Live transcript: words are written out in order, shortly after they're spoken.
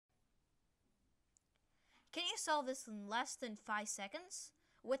Can you solve this in less than 5 seconds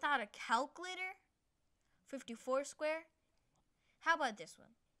without a calculator? 54 square? How about this one?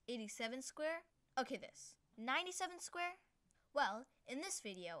 87 square? Okay, this. 97 square? Well, in this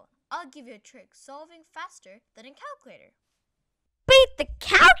video, I'll give you a trick solving faster than a calculator. Beat the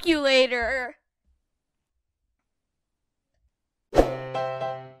calculator!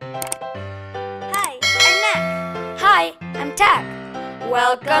 Hi, I'm Nak. Hi, I'm Tak.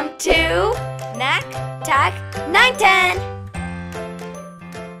 Welcome to Nak Tak 910.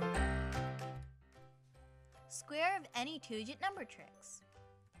 Square of any two-digit number tricks.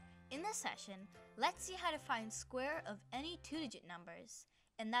 In this session, let's see how to find square of any two-digit numbers,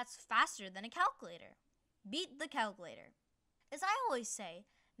 and that's faster than a calculator. Beat the calculator. As I always say,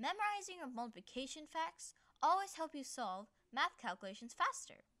 memorizing your multiplication facts always help you solve math calculations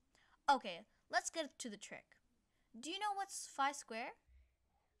faster. Okay, let's get to the trick. Do you know what's 5 square?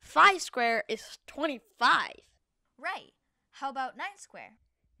 5 square is 25. Right. How about 9 square?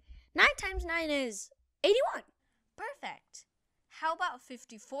 9 times 9 is 81. Perfect. How about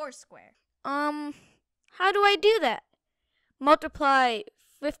 54 square? How do I do that? Multiply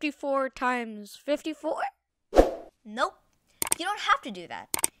 54 times 54? Nope. You don't have to do that.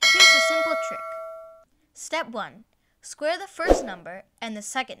 Here's a simple trick. Step 1. Square the first number and the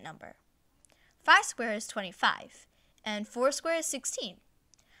second number. 5 square is 25, and 4 square is 16.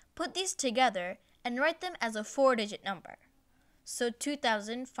 Put these together and write them as a 4-digit number. So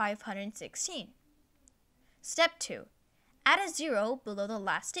 2,516. Step 2. Add a 0 below the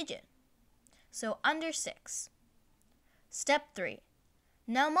last digit. So under 6. Step 3.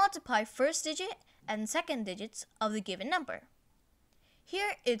 Now multiply first digit and second digits of the given number.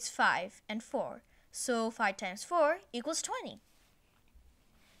 Here it's 5 and 4, so 5 times 4 equals 20.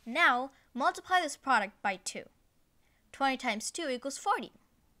 Now multiply this product by 2. 20 times 2 equals 40.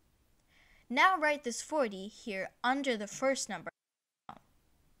 Now write this 40 here under the first number.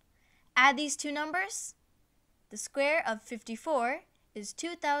 Add these two numbers. The square of 54 is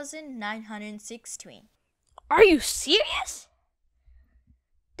 2,916. Are you serious?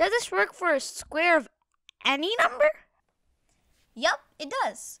 Does this work for a square of any number? Yup, it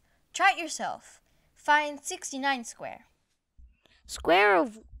does. Try it yourself. Find 69 square. Square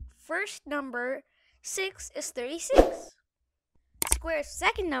of first number 6 is 36. Square of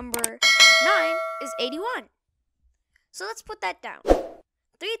second number 9 is 81. So let's put that down.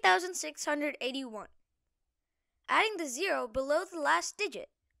 3,681. Adding the 0 below the last digit.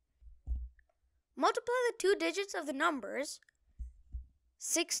 Multiply the two digits of the numbers.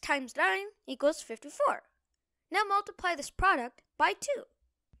 6 times 9 equals 54. Now multiply this product by 2.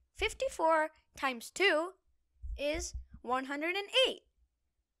 54 times 2 is 108.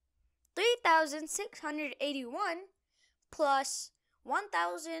 3,681 plus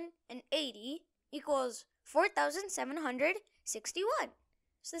 1,080 equals 4,761.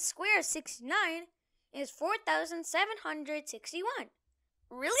 So the square of 69 is 4,761.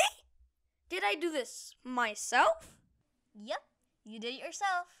 Really? Did I do this myself? Yep, you did it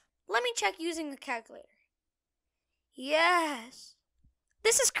yourself. Let me check using the calculator. Yes,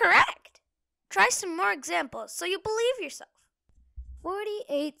 this is correct. Try some more examples so you believe yourself.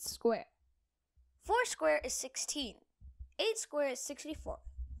 48 square. 4 square is 16. 8 square is 64.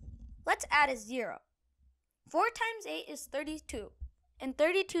 Let's add a 0. 4 times 8 is 32. And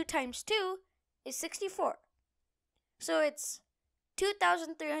 32 times 2 is 64. So it's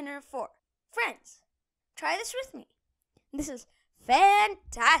 2,304. Friends, try this with me. This is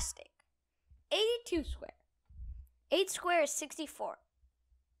fantastic. 82 square. 8 square is 64.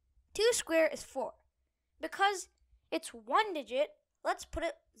 2 square is 4. Because it's one digit, let's put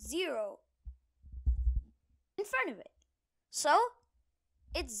a 0 in front of it. So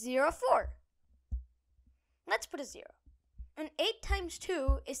it's 04. Let's put a 0. And 8 times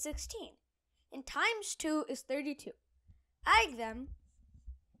 2 is 16. And times 2 is 32. Add them,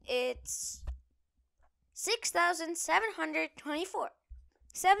 it's 6,724.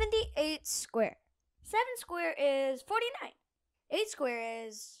 78 square. 7 square is 49. 8 square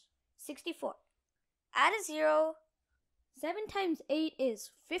is 64. Add a 0. 7 times 8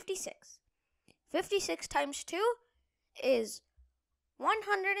 is 56. 56 times 2 is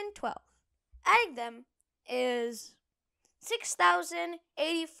 112. Adding them is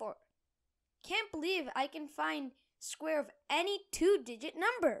 6,084. Can't believe I can find square of any two-digit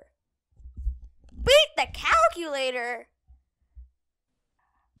number. Beat the calculator!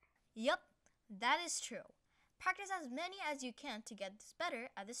 Yup, that is true. Practice as many as you can to get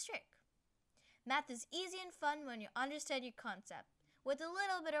better at this trick. Math is easy and fun when you understand your concept, with a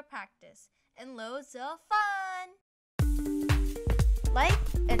little bit of practice and loads of fun! Like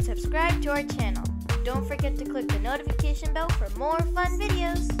and subscribe to our channel. Don't forget to click the notification bell for more fun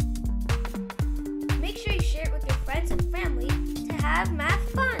videos. Make sure you share it with your friends and family to have math